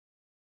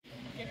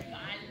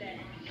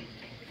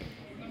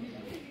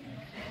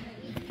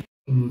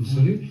Comme vous le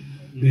savez.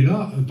 Mais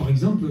là, par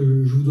exemple,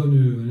 je vous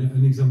donne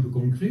un exemple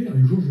concret.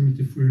 Un jour, je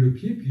m'étais foulé le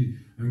pied, puis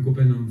un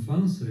copain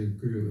d'enfance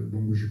que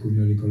j'ai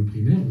connu à l'école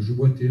primaire, je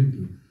boitais un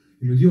peu.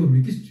 Il me dit, oh,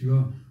 mais qu'est-ce que tu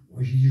as?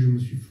 J'ai dit, je me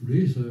suis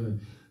foulé,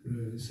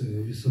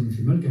 ça me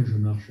fait mal quand je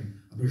marche.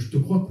 Ah ben, je te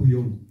crois,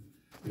 couillon.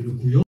 Et le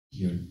couillon, il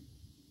gueule.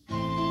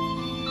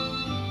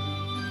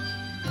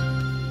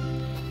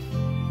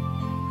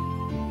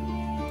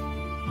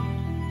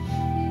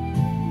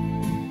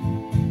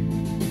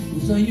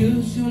 Aux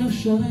aïeux sur leur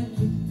charrette,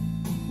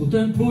 au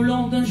tempo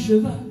lent d'un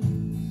cheval,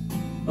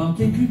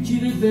 partaient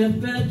cultivés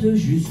perpètes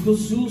jusqu'aux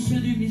sources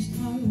du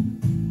Mistral,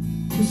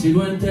 que ces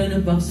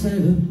lointaines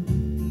parcelles,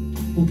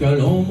 au qu'à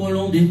l'ombre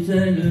long des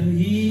telles,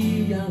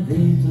 il y avait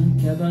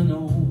un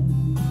cabanon.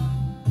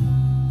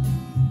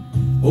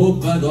 Au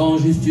pas grand,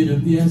 juste une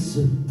pièce,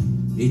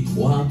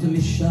 étroite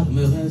mais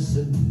charmeresse,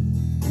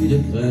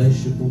 une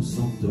crèche pour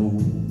 100 ans.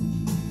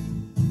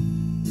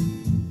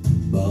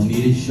 Parmi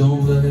les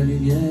chambres à la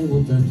lumière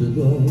aux teintes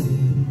d'or,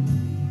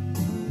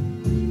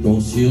 quand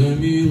sur un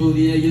mur aux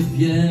vieilles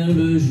pierres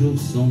le jour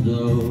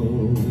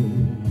s'endort.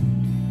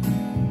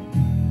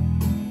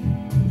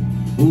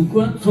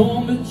 Pourquoi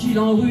tombent-ils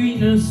en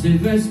ruine ces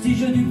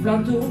vestiges du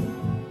plateau?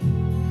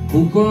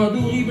 Pourquoi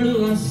d'horribles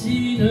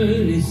racines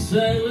les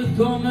serrent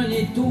comme un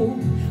étau?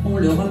 On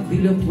leur a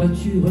pris leur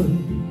toiture,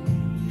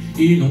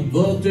 ils n'ont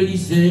porte ni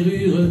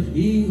serrure,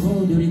 ils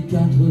rôdent les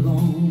 4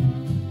 vents.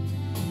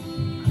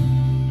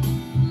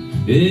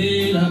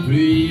 Et la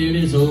pluie et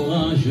les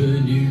orages,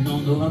 nul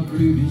n'en aura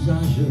plus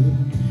l'usage,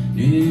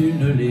 nul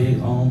ne les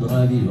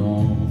rendra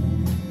vivants.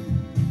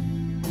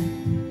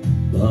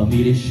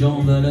 Parmi les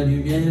chambres à la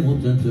lumière aux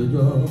teintes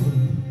d'or,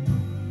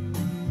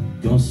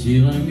 quand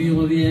sur un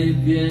mur vieille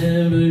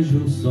pierre le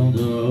jour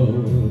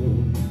s'endort.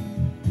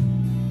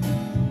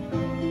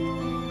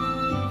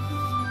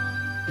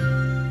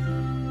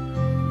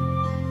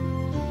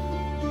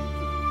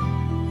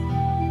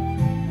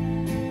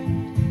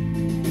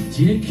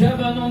 Si les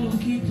cabanons nous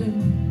quittent,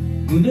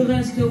 nous ne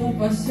resterons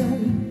pas seuls.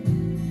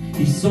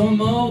 Ils sont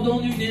morts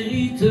dont nul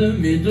n'hérite,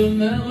 mais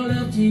demeure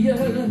leur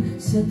tilleul.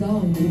 Cet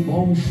arbre aux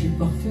branches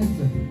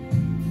parfaites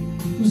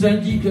nous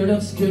indique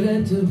leur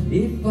squelette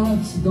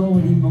éparse dans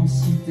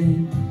l'immensité.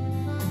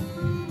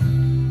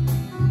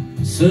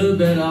 Ce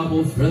bel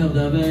arbre aux fleurs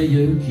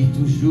d'abeille qui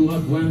toujours à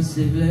point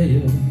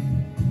s'éveille,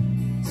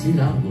 c'est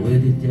l'arbre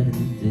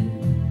d'éternité.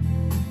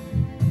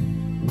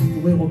 Vous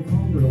pourrez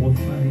reprendre le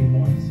refrain et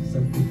moi si ça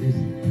vous fait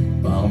plaisir.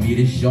 Parmi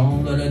les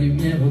chambres à la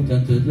lumière aux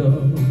teintes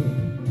d'or,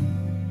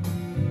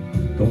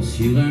 quand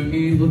sur un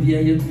mur aux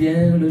vieilles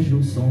pierres le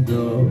jour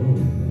s'endort.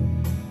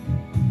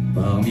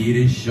 Parmi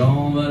les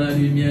chambres à la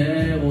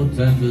lumière aux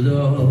teintes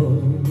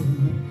d'or,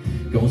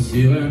 quand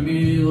sur un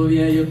mur aux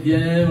vieilles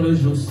pierres le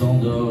jour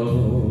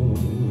s'endort.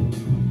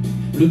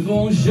 Le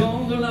bon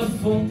Jean de la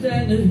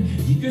Fontaine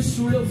dit que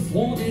sous le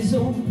front des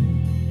eaux,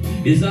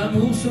 les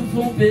amours se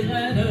font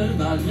pérennes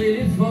malgré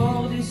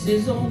l'effort des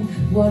saisons.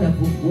 Voilà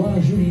pourquoi,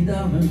 jolie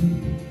dame,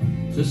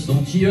 ce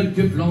sont tilleuls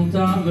que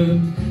plantâmes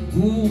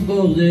pour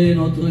border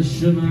notre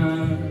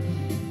chemin.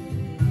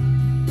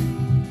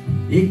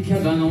 Et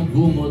cabanons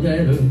pour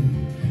modèle,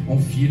 on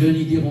fit le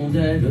nid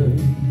d'hirondelles,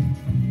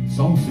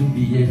 sans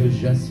oublier le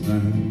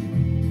jasmin.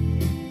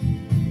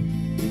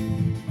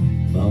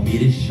 Parmi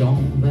les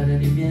chambres à la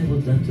lumière aux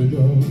teintes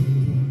d'or,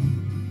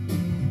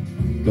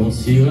 quand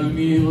sur un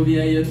mur aux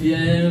vieilles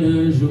pierres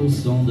le jour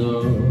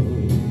s'endort.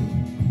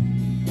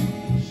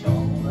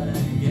 Chambre à la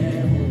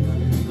lumière aux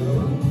teintes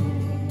d'or,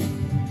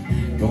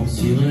 quand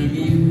sur un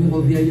mur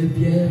aux vieilles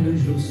pierres le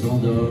jour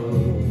s'endort.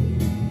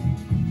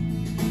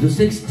 De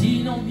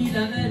sextine en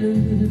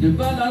villanelle, de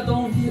balade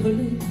en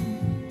virelais,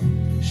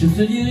 je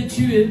te dirai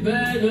tu es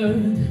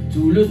belle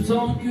tout le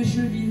temps que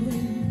je vivrai.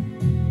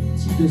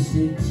 Si de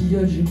ces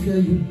tilleuls je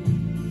cueille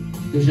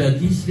de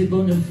jadis les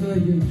bonnes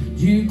feuilles,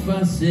 du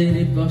passé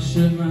les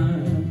parchemins.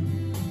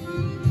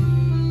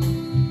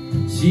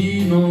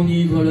 Si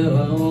m'enivre leur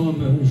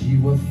arôme, j'y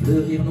vois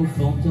fleurir nos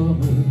fantômes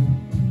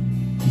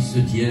qui se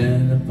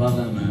tiennent par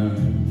la main.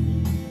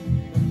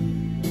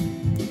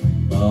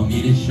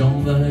 Parmi les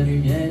chambres à la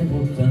lumière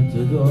aux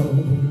teintes d'or,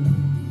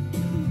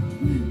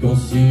 quand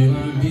sur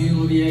un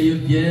mur aux vieilles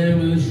pierres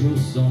le jour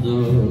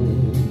s'endort.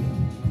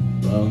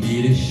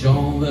 Parmi les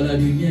chambres à la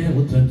lumière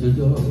aux teintes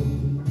d'or,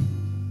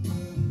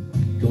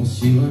 quand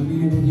sur un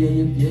mur aux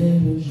vieilles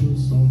pierres le jour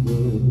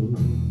s'endort.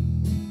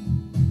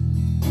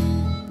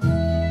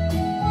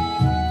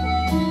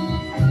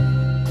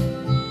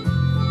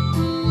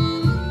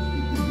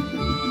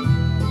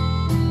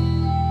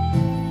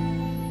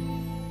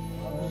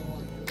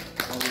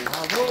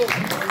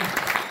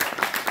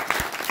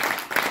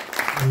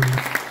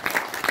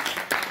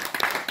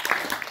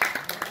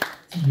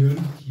 Tilleul,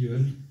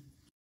 tilleul.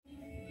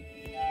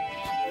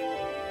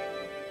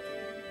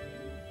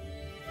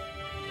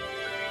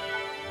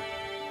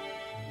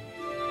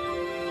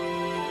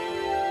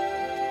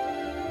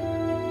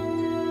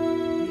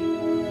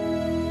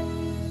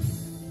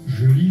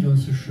 Je lis dans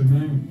ce chemin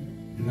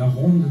la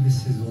ronde des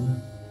saisons,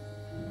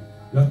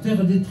 la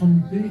terre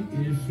détrempée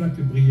et les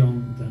flaques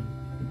brillantes.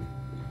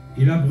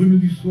 et la brume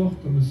du soir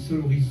comme seul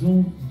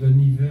horizon d'un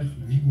hiver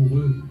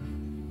vigoureux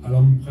à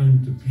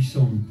l'empreinte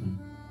puissante.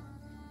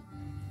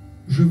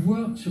 Je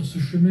vois sur ce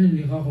chemin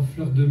les rares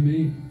fleurs de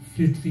mai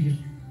flétrir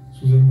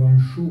sous un vent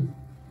chaud,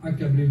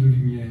 accablé de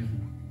lumière,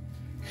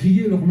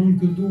 crier leur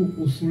manque d'eau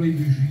au soleil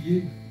de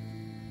juillet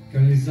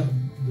quand les arbres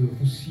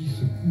roussis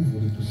se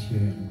couvrent de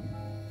poussière.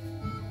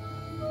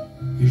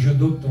 Et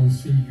j'adopte en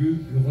ces lieux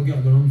le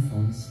regard de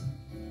l'enfance.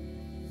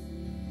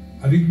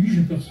 Avec lui,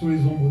 j'aperçois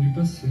les ombres du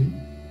passé,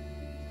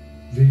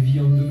 des vies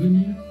en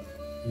devenir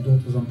et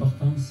d'autres en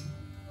partance,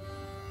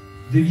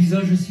 des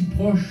visages si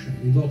proches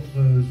et d'autres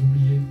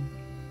oubliés.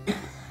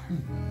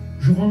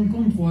 Je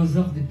rencontre au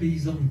hasard des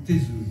paysans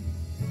taiseux,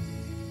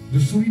 de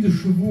solides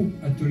chevaux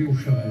attelés aux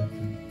charrettes.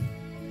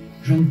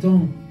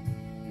 J'entends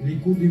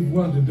l'écho des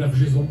voix de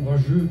bergers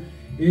ombrageux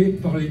et,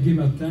 par les gais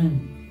matins,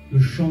 le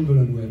chant de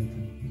l'alouette.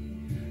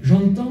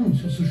 J'entends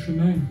sur ce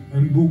chemin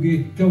un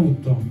boguet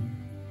cahotant.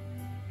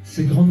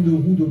 Ces grandes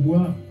roues de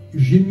bois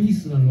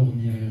gémissent dans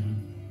l'ornière.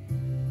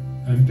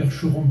 Un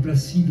percheron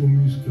placide aux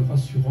muscles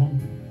rassurants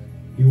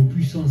et aux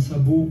puissants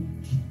sabots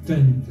qui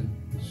teintent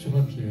sur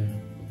la pierre.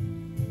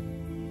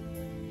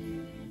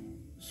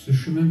 Ce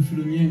chemin fut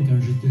le mien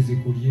quand j'étais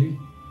écolier,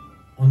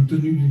 en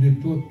tenue d'une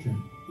époque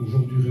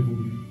aujourd'hui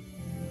révolue.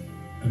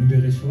 Un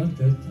béret sur la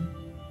tête,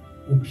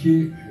 aux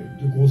pieds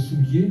de gros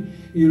souliers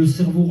et le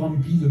cerveau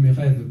rempli de mes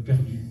rêves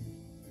perdus.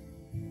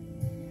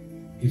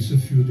 Et ce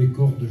fut le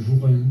décor de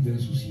jours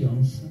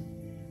d'insouciance,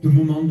 de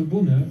moments de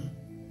bonheur,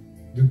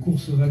 de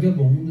courses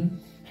vagabondes,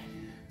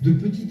 de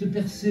petites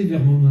percées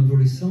vers mon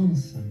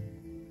adolescence,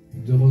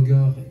 de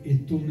regards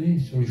étonnés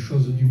sur les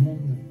choses du monde.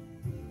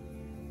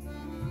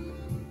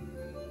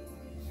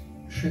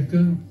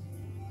 Chacun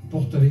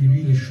porte avec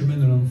lui les chemins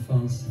de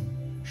l'enfance.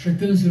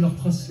 Chacun sait leur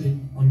tracé,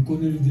 en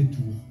connaît les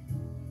détours.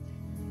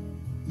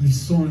 Ils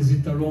sont les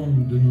étalons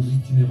de nos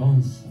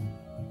itinérances,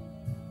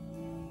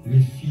 les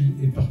fils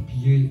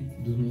éparpillés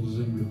de nos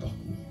humbles parcours.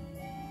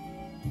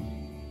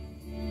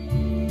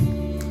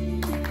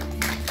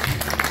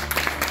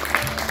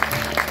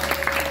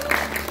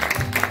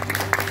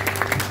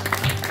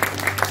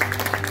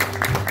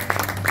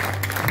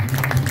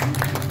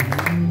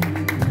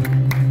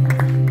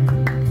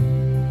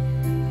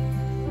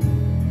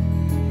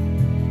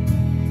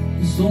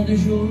 Ce sont des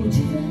jours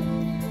d'hiver,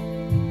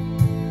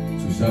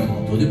 sous un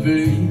manteau de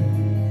pluie,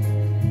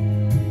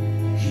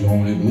 qui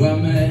ont le goût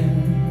amer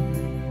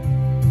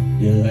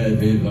des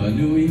rêves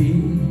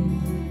évanouis.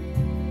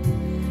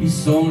 Ils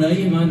sont là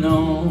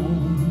immanents,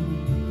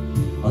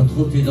 à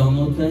trotter dans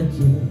nos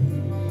têtes,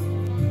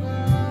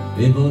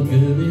 évoquent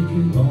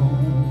récurrents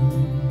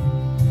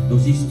nos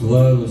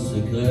histoires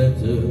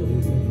secrètes.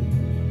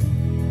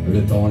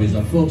 Le temps les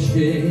a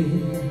forgés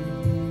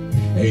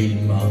et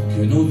ils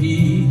marquent nos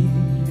vies.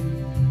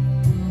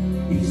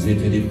 Ils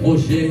étaient des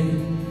projets,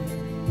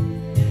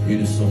 ils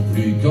ne sont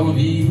plus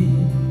qu'envie.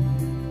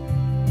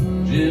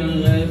 J'ai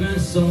un rêve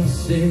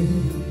insensé,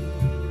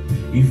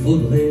 il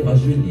faudrait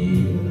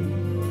rajeunir,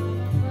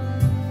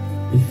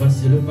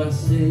 effacer le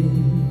passé,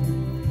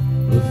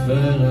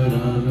 refaire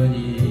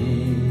l'avenir.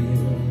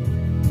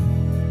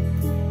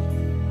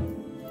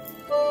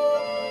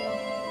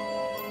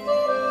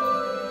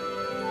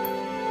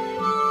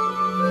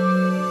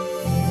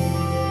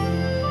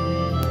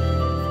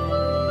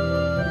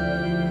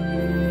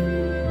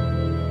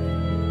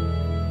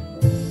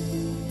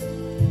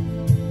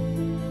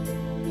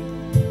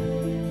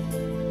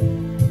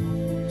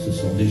 Ce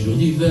sont des jours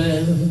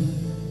d'hiver,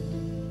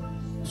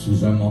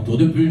 sous un manteau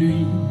de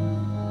pluie,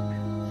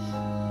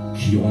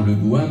 qui ont le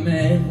goût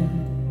amer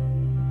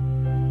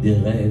des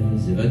rêves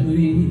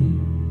évanouis.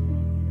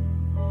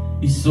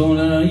 Ils sont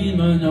là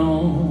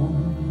immanents,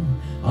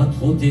 à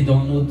trotter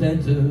dans nos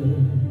têtes,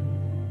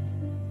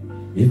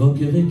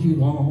 évoquent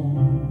récurrents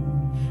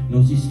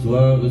nos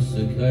histoires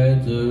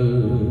secrètes.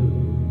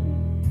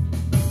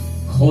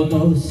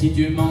 Chrono, si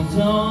tu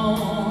m'entends,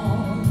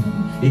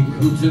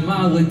 écoute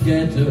ma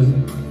requête,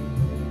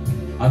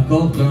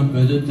 accorde un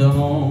peu de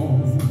temps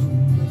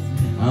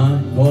à un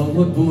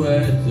pauvre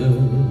poète.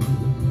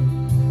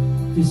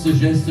 Fais ce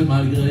geste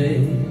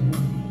malgré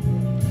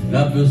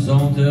la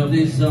pesanteur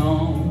des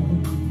ans,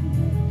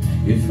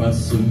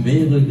 efface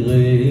mes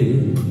regrets,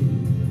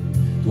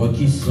 toi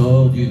qui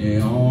sors du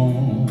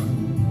néant.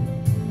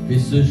 Fais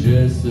ce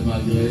geste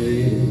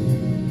malgré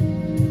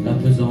la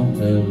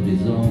pesanteur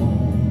des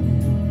ans,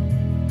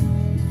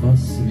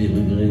 efface mes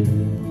regrets.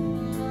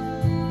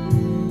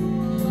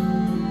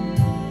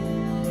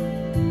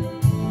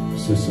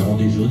 Ce sont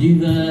des jours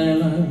d'hiver,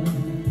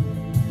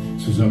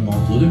 sous un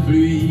manteau de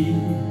pluie,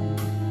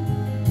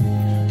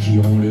 qui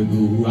ont le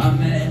goût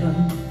amer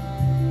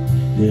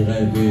des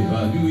rêves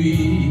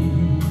évanouis.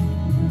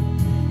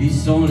 Ils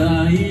sont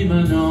là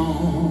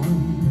immanents,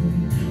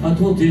 à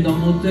trotter dans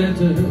nos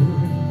têtes,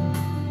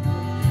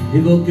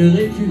 évoquent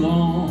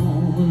récurrents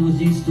nos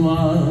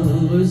histoires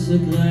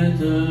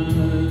secrètes.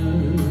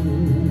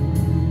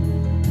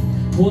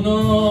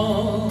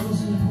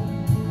 Prononce,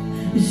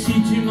 si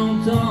tu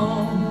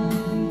m'entends,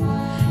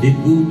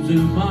 écoute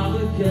ma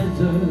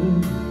requête,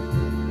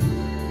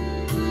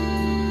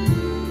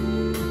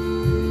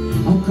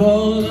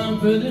 Accorde un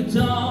peu de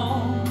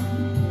temps,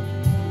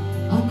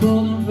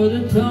 accorde un peu de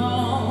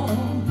temps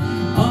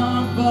à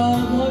un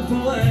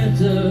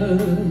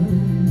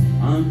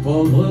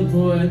pauvre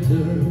poète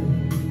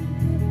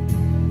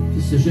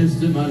qui se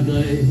geste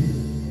malgré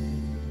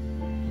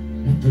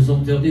la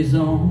pesanteur des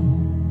ans,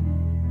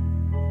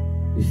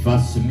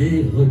 efface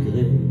mes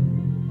regrets,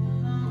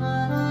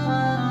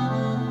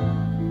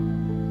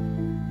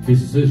 qui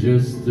se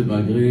geste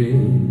malgré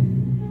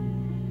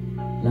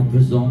la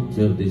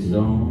pesanteur des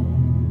ans,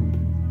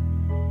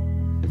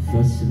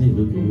 efface mes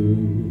regrets.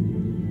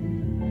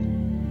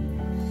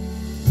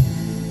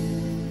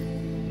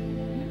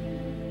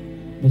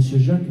 Monsieur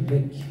Jacques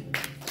BEC.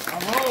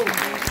 Bravo.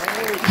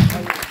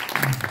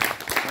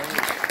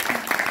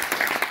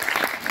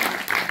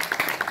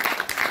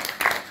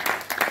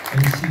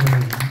 Ainsi dans la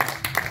vie,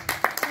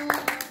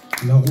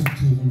 la roue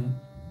tourne.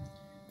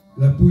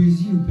 La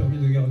poésie nous permet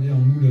de garder en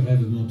nous les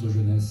rêves de notre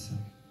jeunesse.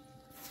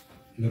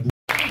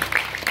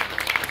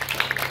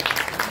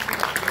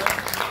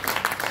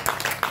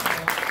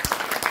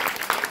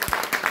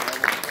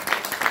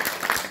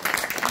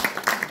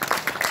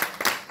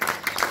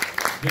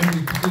 Bien,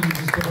 écoutez,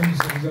 nous espérons que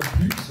ça vous a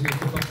plu. Ce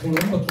n'était pas trop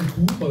long, pas trop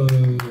court.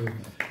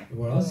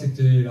 Voilà,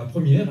 c'était la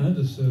première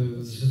de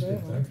ce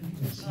spectacle.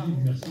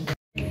 Merci.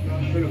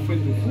 Le foin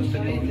de fou,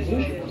 c'est-à-dire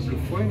le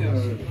foin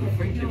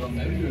qui est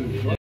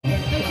vendu.